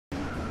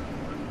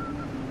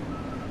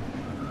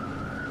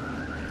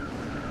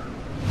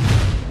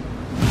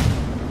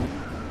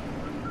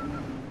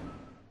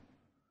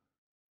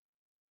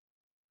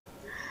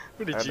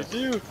What did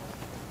you do?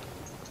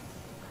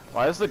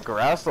 Why is the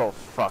grass all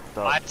fucked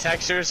up? My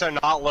textures are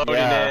not loading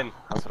in.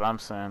 That's what I'm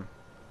saying.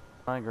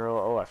 Hi, girl.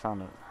 Oh, I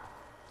found it.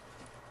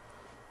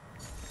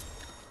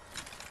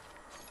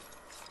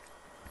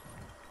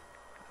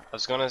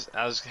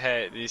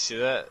 Hey, do you see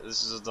that?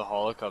 This is the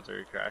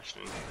helicopter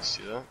crashing. Do you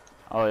see that?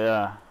 Oh,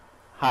 yeah.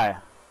 Hi.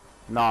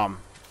 Nom.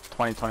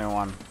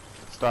 2021.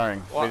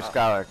 Starring Dave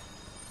Skylark.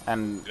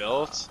 And...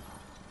 Built?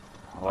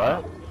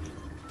 What?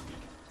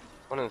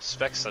 I wouldn't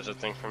expect such a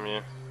thing from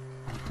you.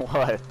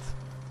 What?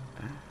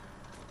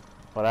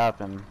 What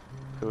happened?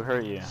 Who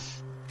hurt you?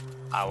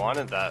 I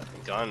wanted that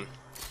gun.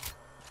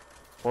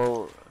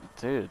 Well,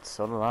 dude,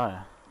 so did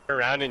I. They're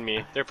surrounding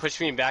me. They're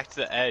pushing me back to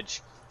the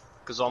edge.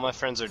 Because all my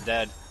friends are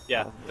dead.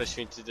 Yeah, push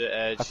me to the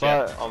edge.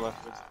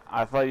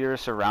 I thought you were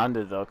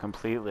surrounded though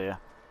completely,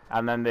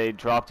 and then they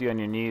dropped you on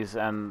your knees,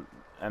 and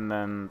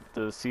then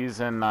the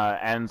season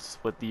ends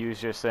with the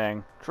user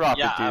saying, "Drop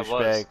it,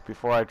 douchebag,"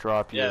 before I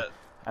drop you,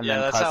 and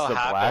then cuts to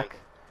black.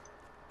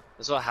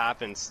 That's what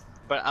happens.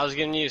 But I was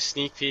giving you a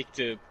sneak peek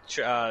to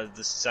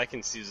the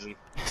second season.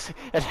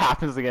 It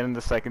happens again in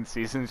the second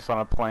season, just on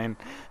a plane.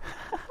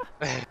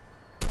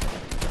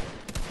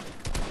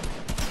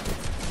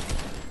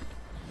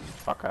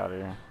 Fuck out of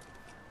here.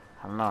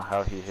 I don't know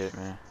how he hit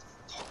me.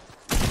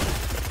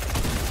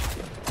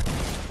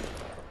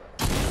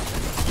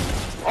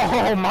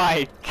 Oh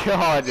my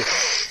god!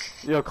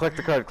 Yo, collect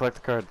the card, collect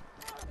the card.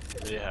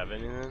 Do you have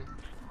anything?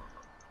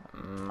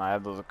 I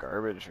had those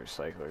garbage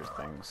recycler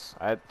things.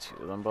 I had 2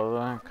 of them, by the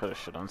way. Could have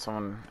shit on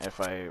someone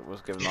if I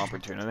was given the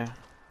opportunity.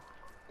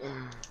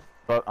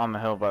 But on the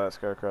hill by that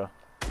scarecrow.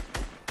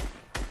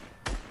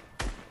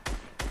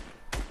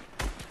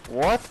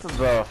 What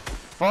the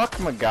fuck,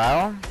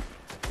 Miguel?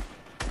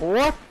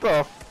 What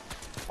the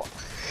fuck?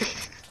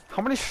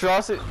 How many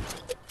shots it...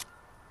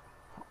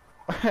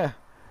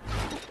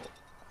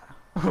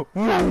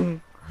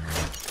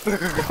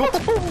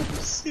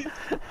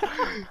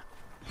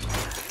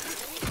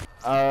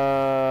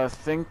 I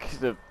think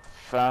the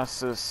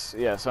fastest...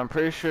 Yeah, so I'm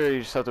pretty sure you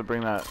just have to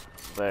bring that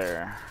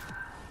there.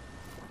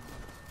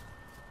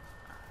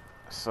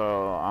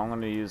 So I'm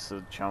gonna use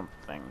the jump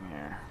thing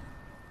here.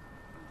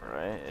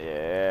 Right?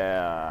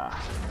 Yeah.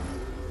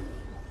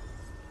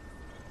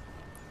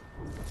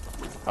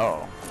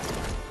 Oh.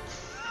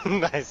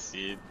 Nice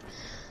seed.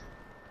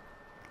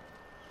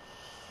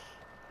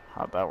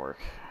 How'd that work?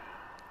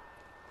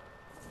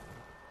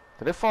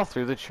 Did it fall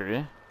through the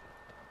tree?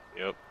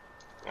 Yep.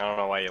 I don't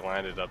know why you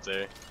landed up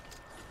there.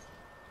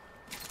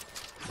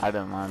 I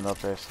didn't land up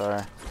there,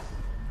 sorry.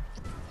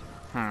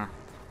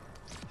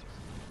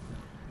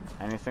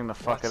 Anything to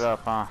fuck it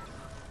up, huh?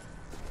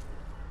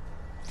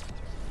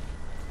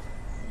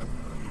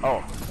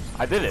 Oh,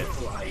 I did it!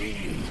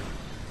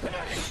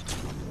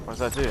 What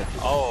does that do?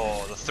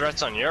 Oh, the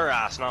threat's on your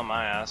ass, not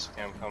my ass.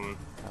 Okay, I'm coming.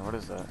 What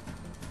is that?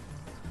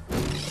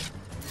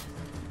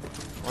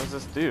 What does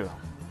this do?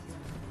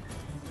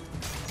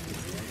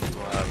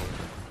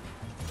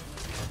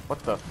 What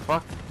the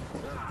fuck?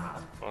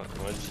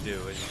 What'd you do?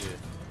 What'd you do?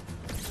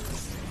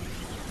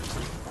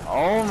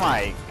 Oh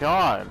my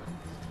god!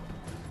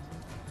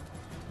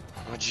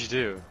 What'd you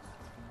do?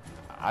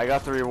 I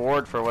got the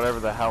reward for whatever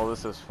the hell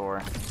this is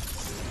for.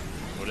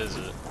 What is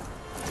it?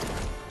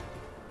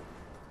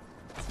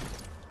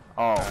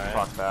 Oh,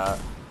 fuck that.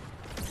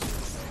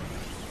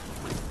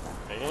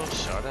 Are you getting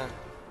shot at?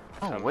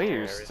 Oh wait,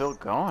 you're still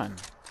going.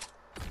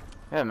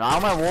 Yeah, now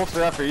my wolves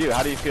are after you.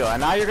 How do you feel?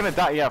 And now you're gonna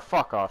die. Yeah,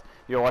 fuck off.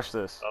 Yo, watch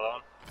this. Hold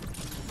on.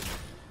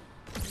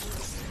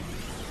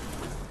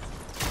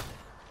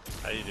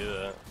 How do you do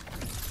that?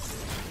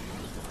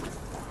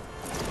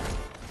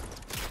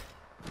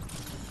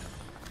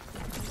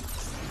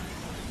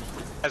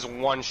 Has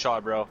 1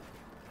 shot, bro.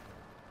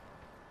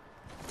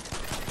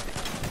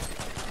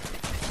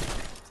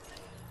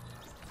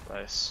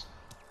 Nice.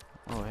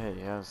 Oh hey,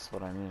 yeah, that's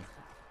what I need.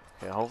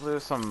 Okay, hopefully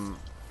there's some...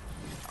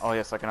 Oh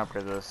yes, I can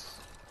upgrade this.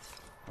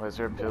 Wait, is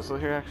there a pistol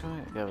here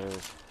actually? Yeah, there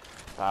is.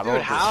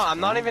 Dude, how? I'm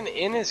not even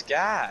in his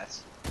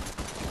gas.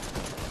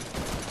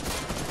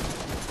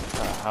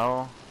 What the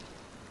hell?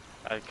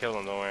 I killed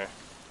him, don't worry.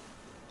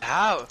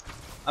 How?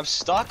 I'm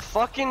stuck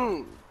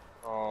fucking...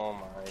 Oh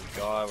my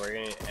god, we're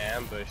getting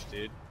ambushed,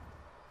 dude.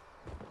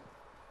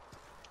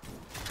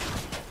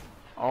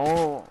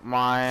 Oh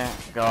my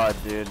god,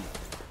 dude.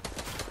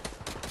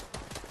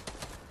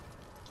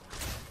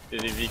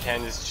 Dude, if you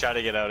can, just try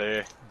to get out of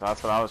here.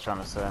 That's what I was trying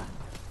to say.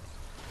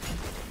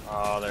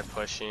 Oh, they're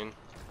pushing.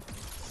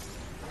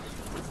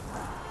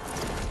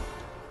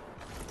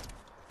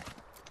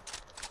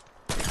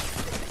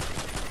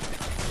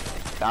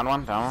 Down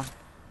one, down one.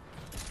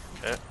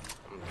 Okay.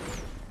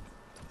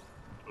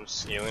 I'm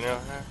just healing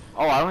over here.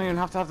 Oh, I don't even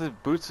have to have the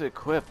boots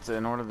equipped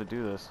in order to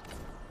do this.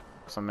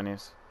 Some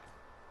minis.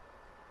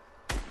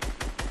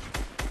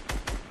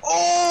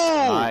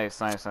 Oh! Nice,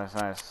 nice, nice,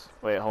 nice.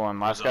 Wait, hold on.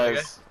 Last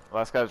guy's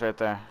right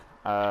there.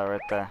 Right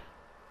there.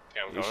 Okay,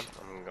 I'm going.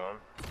 I'm going.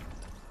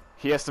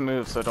 He has to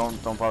move, so don't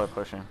bother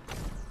pushing.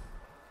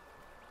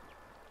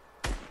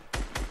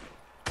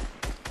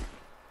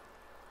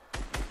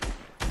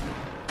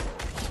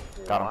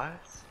 Got him. What?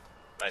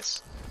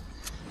 Nice.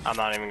 I'm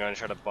not even going to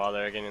try to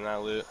bother getting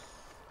that loot.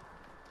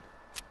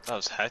 That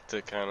was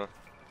hectic, kinda.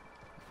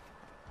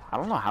 I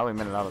don't know how we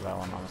made it out of that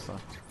one, honestly.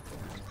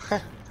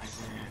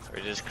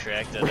 We just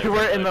cracked it. We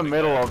were in the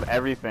middle of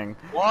everything.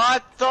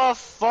 What the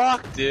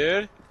fuck,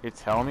 dude? You're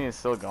telling me it's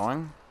still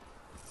going?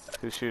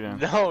 Who's shooting?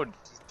 No,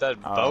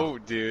 that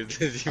boat, dude.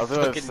 You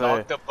fucking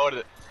knocked the boat.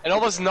 It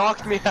almost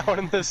knocked me out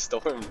in the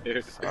storm,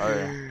 dude.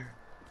 Sorry.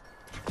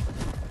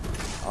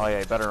 Oh yeah,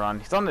 you better run.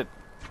 He's on the...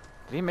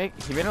 Did he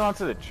make... He made it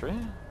onto the tree?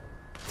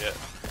 Yeah.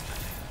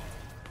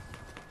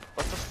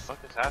 What the fuck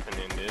is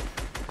happening, dude?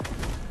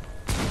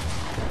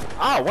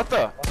 Ah, what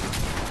the?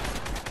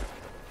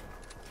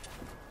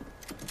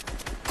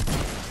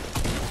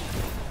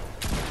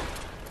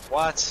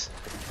 What?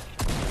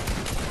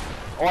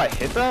 Oh, I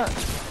hit that?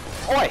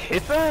 Oh, I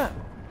hit that?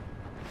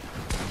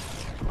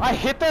 I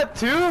hit that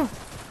too?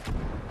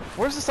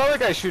 Where's this other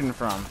guy shooting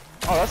from?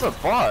 Oh, that's a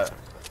bot.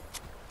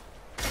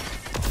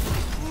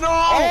 No!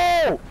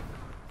 Oh!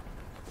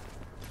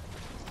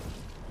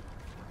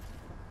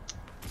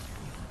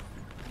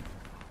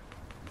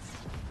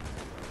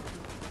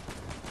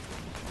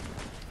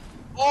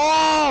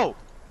 Oh!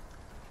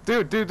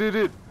 Dude.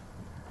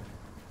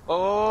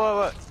 Oh,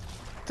 what?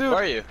 Dude. Where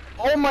are you?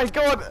 Oh my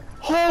god.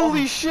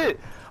 Holy shit.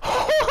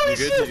 Holy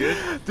shit. You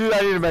good? Dude,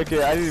 I need to make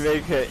it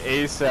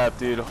ASAP,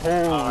 dude. Holy.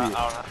 I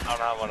don't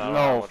have one.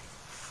 No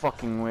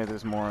fucking way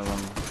there's more of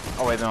them.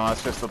 Oh wait, no,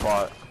 that's just the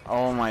bot.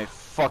 Oh my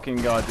fucking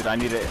god, dude. I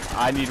need it.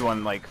 I need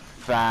one like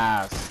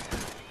fast.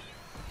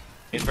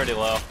 He's pretty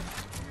low.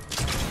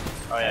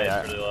 Oh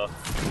yeah, he's pretty low.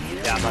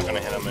 Yeah, I'm not gonna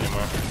hit him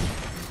anymore.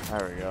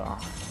 There we go.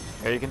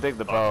 Here, you can take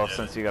the bow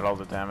since you got all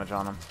the damage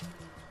on him.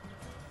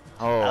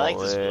 Holy. I like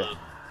this build.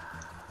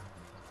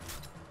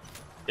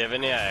 Do you have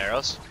any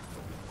arrows?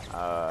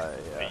 Yeah.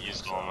 I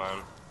used all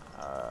mine.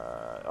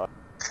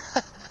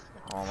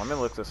 Oh, let me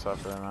look this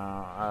up right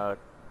now.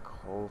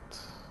 Colt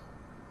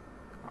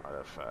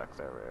artifact.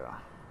 There we go.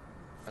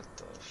 What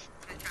the f...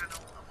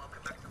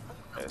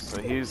 Okay,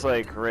 so he's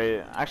like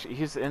right. Actually,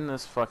 he's in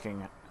this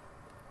fucking.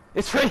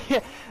 It's right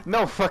here.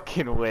 No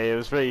fucking way. It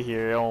was right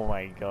here. Oh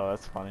my god,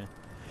 that's funny.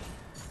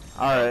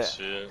 All right.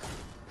 Shit.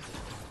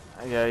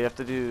 Yeah, you have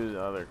to do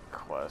the other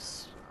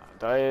quests.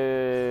 Oh,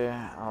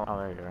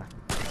 there you go.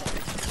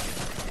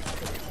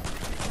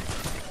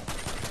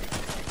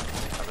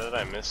 How did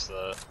I miss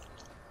that?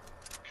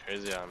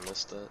 Crazy how I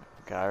missed it.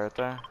 Guy right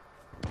there.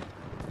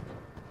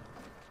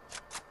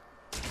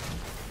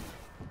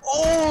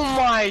 Oh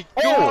my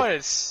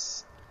god!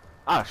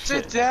 Ah, shit.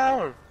 Sit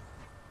down!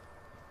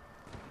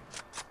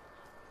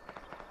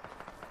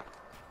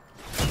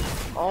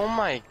 Oh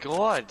my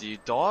god, you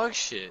dog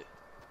shit.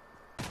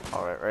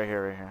 Alright, right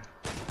here.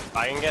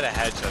 I can get a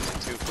headshot to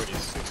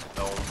 246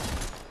 dome.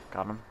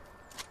 Got him.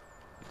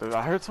 Dude,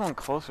 I heard someone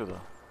closer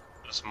though.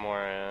 There's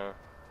more,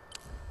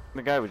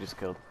 The guy we just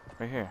killed.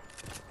 Right here.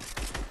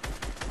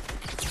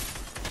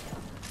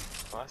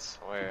 What?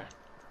 Where?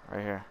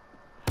 Right here.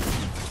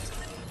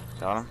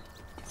 Got him?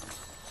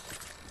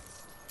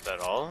 Is that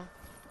all?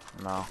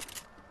 No.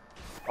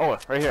 Oh,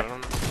 right here.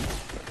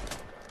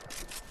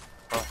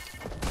 Oh.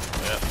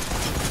 Yeah.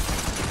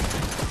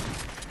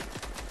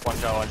 One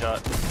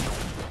shot.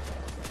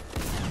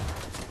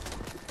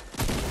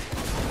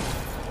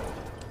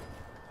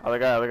 Other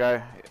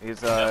guy.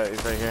 He's right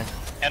here.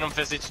 Hit him,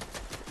 Fistage.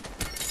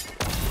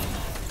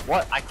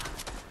 What?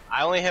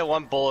 I only hit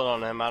one bullet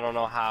on him. I don't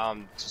know how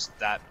I'm just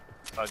that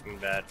fucking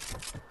bad.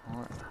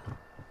 What?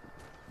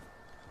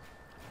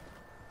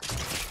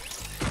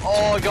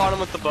 Oh, I got him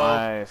with the bow.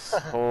 Nice.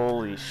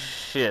 Holy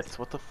shit.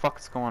 What the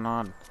fuck's going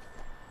on?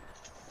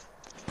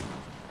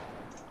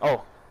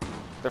 Oh.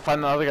 They're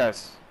fighting the other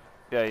guys.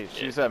 Yeah,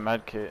 she's that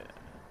med kit.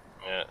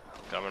 Yeah,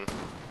 coming.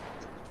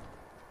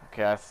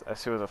 Okay, I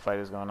see where the fight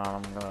is going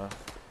on. I'm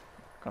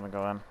gonna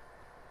go in.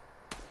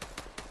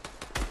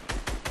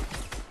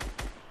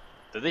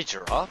 Did they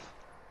drop?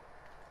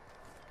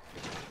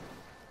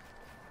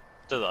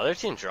 Did the other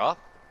team drop?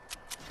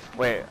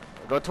 Wait,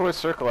 go towards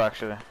circle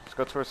actually. Just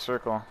go towards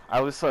circle. I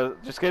was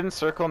just get in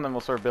circle and then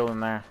we'll start building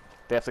there.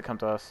 They have to come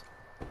to us.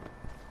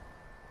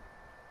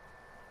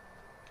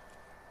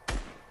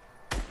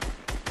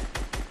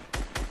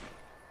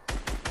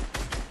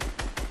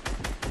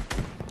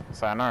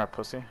 Sayonara,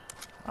 pussy.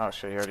 Oh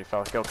shit, he already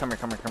fell. Go, come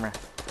here.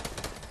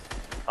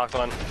 Knocked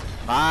one.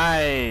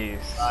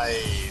 Nice!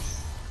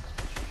 Nice.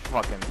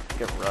 Fucking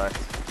get wrecked.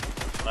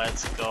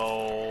 Let's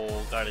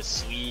go. Gotta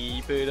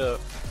sweep it up.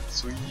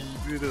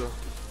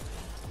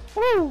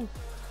 Woo!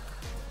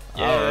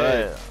 Yeah.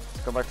 Alright,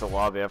 let's go back to the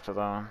lobby after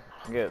that.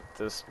 Get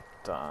this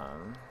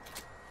done.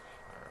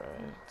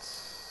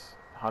 Alright.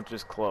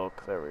 Hunter's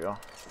cloak, there we go.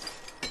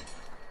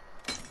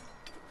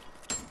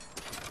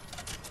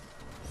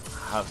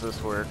 How's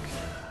this work?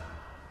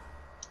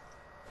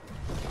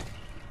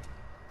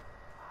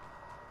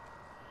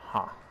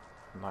 Huh.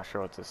 I'm not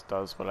sure what this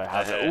does, but I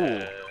have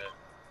it.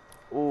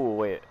 Ooh! Ooh,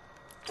 wait.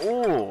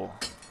 Ooh!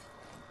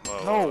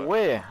 No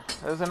way!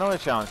 There's another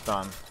challenge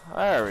done.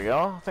 There we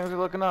go. Things are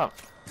looking up.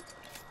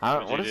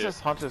 What does this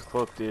Hunter's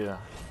Cloak do?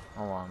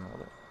 Hold on.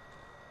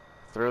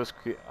 Throws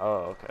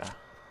oh, okay.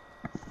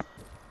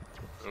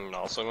 And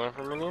also going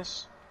for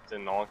minis?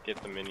 Did not get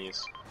the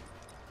minis.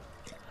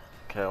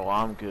 Okay, well,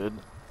 I'm good.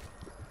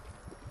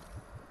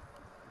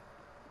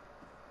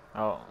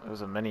 Oh,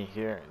 there's a mini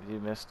here. You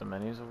missed the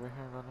minis over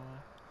here, by the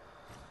way?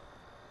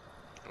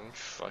 Are you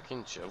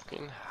fucking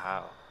joking?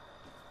 How?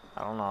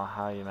 I don't know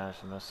how you managed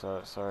to miss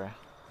that, sorry.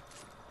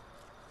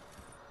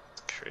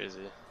 It's crazy.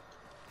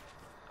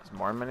 There's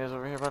more minis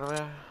over here, by the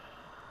way?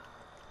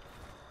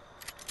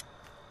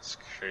 It's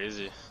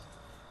crazy.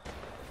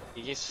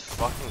 He gets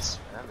fucking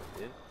spammed,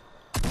 dude.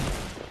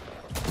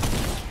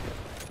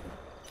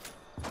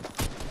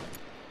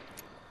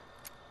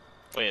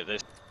 Wait,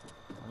 there's...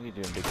 What are you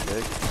doing, big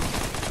pig?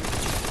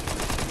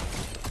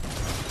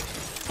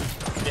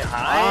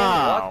 Behind?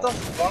 Wow. What the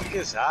fuck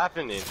is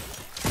happening?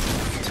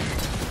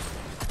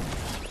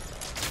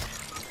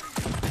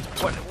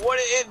 What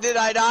did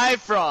I die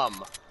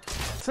from?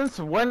 Since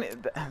when?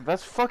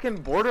 That's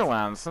fucking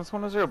Borderlands. Since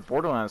when was there a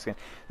Borderlands game?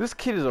 This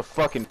kid is a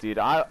fucking dude.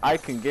 I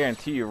can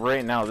guarantee you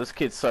right now, this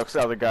kid sucks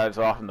other guys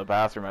off in the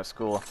bathroom at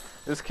school.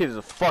 This kid is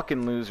a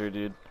fucking loser,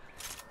 dude.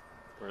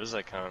 Where is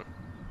that count?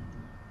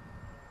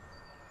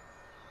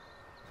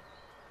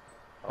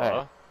 Hey.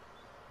 Hello?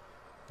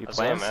 You What's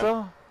playing up, man?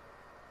 still?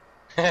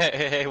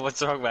 Hey,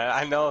 what's wrong, man?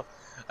 I know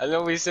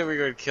we said we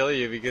were gonna kill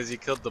you because you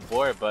killed the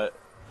boy, but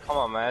come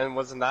on, man,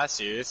 wasn't that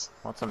serious?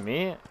 Want some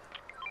meat?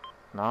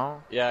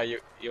 No? Yeah, you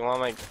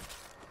want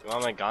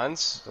my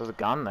guns? There's a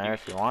gun there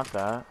if you want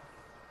that.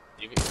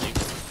 You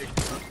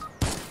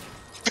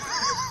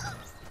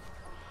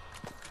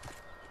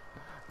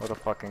What a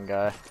fucking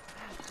guy.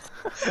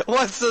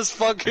 What's this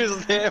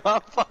fucker's name?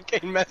 I'm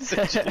fucking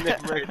messaging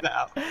him right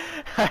now.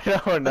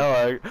 I don't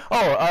know.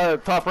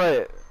 Top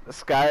right.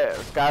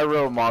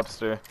 Skyro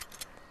mobster.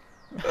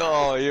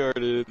 Oh, you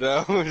already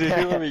know, dude.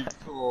 Let me.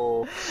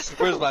 Oh,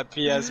 where's my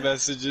PS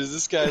messages?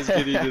 This guy's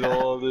getting it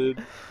all,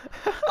 dude.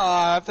 Oh,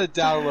 I have to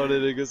download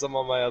it because I'm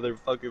on my other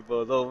fucking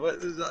phone. Oh, what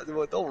is that?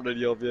 Don't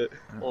ready up yet.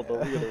 Hold on,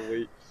 we gotta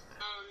wait.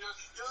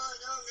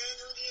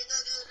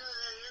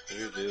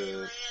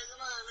 Dude.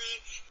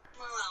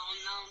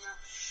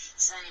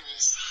 So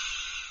anyways,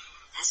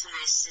 that's when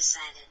I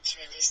decided to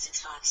release the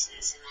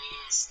toxins in my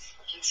ass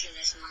into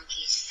this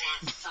monkey's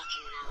fat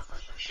fucking mouth.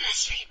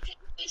 That's right,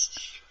 bitch.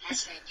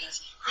 That's right,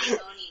 bitch. I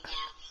own you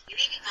now. You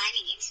may be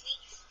biting into me,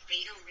 but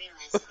you don't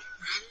realize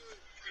I'm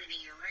gonna be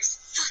your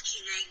worst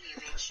fucking nightmare,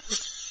 bitch.